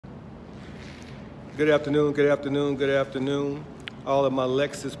Good afternoon, good afternoon, good afternoon. All of my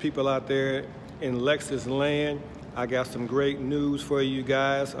Lexus people out there in Lexus land, I got some great news for you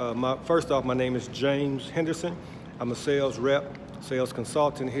guys. First off, my name is James Henderson. I'm a sales rep, sales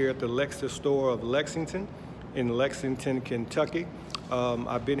consultant here at the Lexus store of Lexington in Lexington, Kentucky.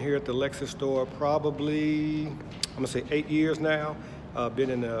 I've been here at the Lexus store probably, I'm gonna say 8 years now. I've been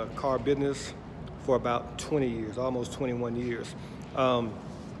in the car business for about 20 years, almost 21 years.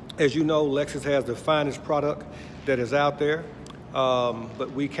 As you know, Lexus has the finest product that is out there,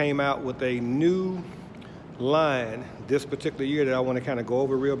 but we came out with a new line this particular year that I want to kind of go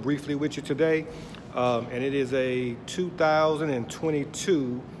over real briefly with you today, and it is a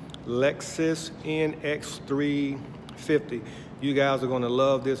 2022 Lexus NX350. You guys are going to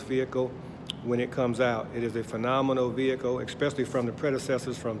love this vehicle when it comes out. It is a phenomenal vehicle, especially from the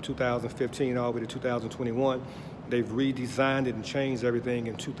predecessors from 2015 all the way to 2021. They've redesigned it and changed everything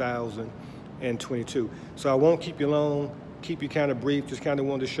in 2022. So I won't keep you long, keep you kind of brief, just kind of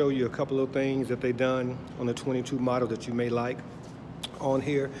wanted to show you a couple of things that they've done on the 22 model that you may like on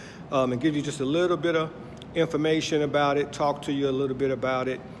here, and give you just a little bit of information about it, talk to you a little bit about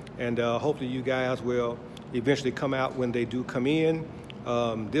it, and hopefully you guys will eventually come out when they do come in.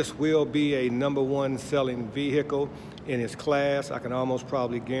 This will be a #1 selling vehicle in its class. I can almost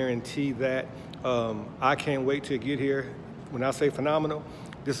probably guarantee that. I can't wait to get here. When I say phenomenal,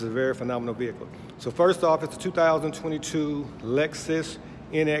 this is a very phenomenal vehicle. So first off, it's a 2022 Lexus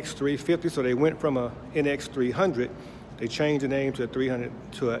NX350. So they went from a NX300, they changed the name to a 300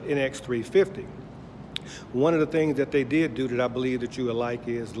 to a NX350. One of the things that they did do that I believe that you would like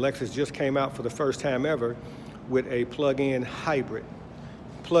is Lexus just came out for the first time ever with a plug-in hybrid,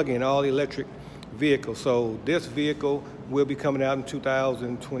 plug-in all-electric vehicle. So this vehicle will be coming out in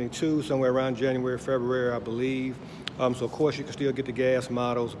 2022, somewhere around January, February, I believe. So of course you can still get the gas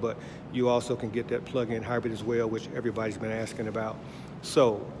models, but you also can get that plug-in hybrid as well, which everybody's been asking about.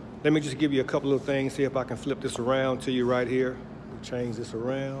 So let me just give you a couple of things, see if I can flip this around to you right here. We'll change this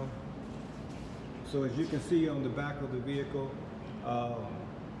around. So as you can see on the back of the vehicle,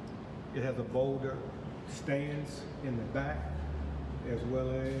 it has a boulder stands in the back, as well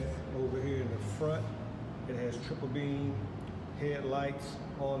as over here in the front. It has triple beam headlights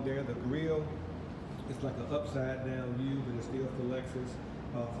on there. The grille is like an upside down view, but it's still for Lexus.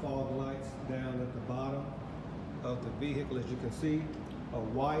 Fog lights down at the bottom of the vehicle, as you can see. A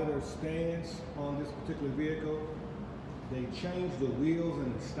wider stance on this particular vehicle. They changed the wheels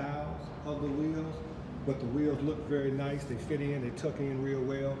and the styles of the wheels, but the wheels look very nice. They fit in, they tuck in real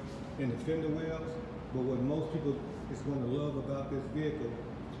well in the fender wells. But what most people is going to love about this vehicle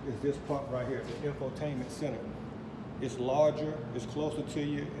is this part right here, the infotainment center. It's larger, it's closer to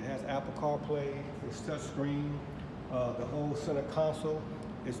you, it has Apple CarPlay, it's touchscreen. The whole center console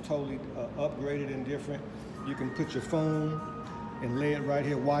is totally upgraded and different. You can put your phone and lay it right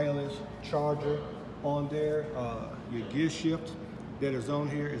here, wireless charger on there. Your gear shift that is on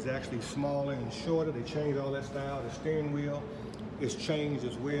here is actually smaller and shorter. They changed all that style. The steering wheel is changed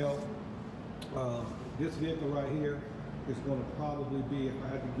as well. This vehicle right here is going to probably be, if I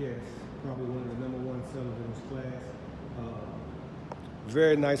had to guess, probably one of the #1 sellers in this class.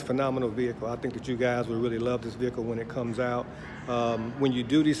 Very nice, phenomenal vehicle. I think that you guys will really love this vehicle when it comes out. When you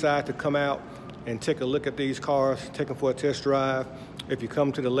do decide to come out and take a look at these cars, take them for a test drive, if you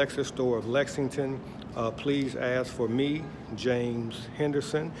come to the Lexus store of Lexington, please ask for me, James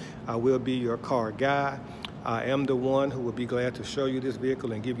Henderson. I will be your car guy. I am the one who will be glad to show you this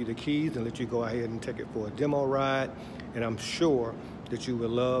vehicle and give you the keys and let you go ahead and take it for a demo ride. And I'm sure that you will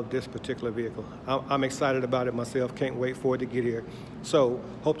love this particular vehicle. I'm excited about it myself. Can't wait for it to get here. So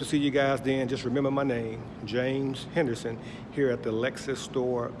hope to see you guys then. Just remember my name, James Henderson, here at the Lexus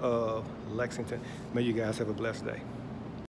store of Lexington. May you guys have a blessed day.